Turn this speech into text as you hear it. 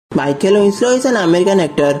Michael Winslow is an American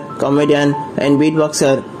actor, comedian, and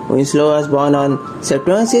beatboxer. Winslow was born on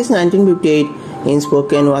September 6, 1958 in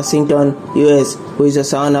Spokane, Washington, US, who is the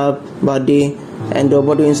son of Verdie and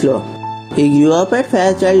Robert Winslow. He grew up at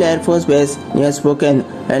Fairchild Air Force Base near Spokane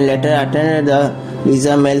and later attended the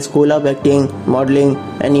Lisa Mel School of Acting, Modeling,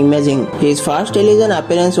 and Imaging. His first television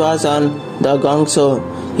appearance was on The Gong Show.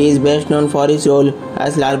 He is best known for his role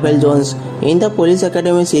as Larbell Jones in the Police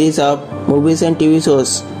Academy series of movies and TV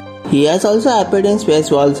shows. He has also appeared in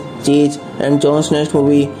Spaceballs, Cheese, and Jones' Next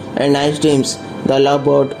Movie, and Nice Dreams, The Love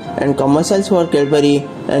Boat, and commercials for Cadbury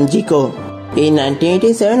and Zico. In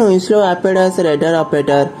 1987, Winslow appeared as a radar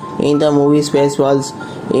operator in the movie Spaceballs,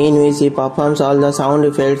 in which he performs all the sound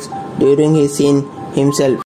effects during his scene himself.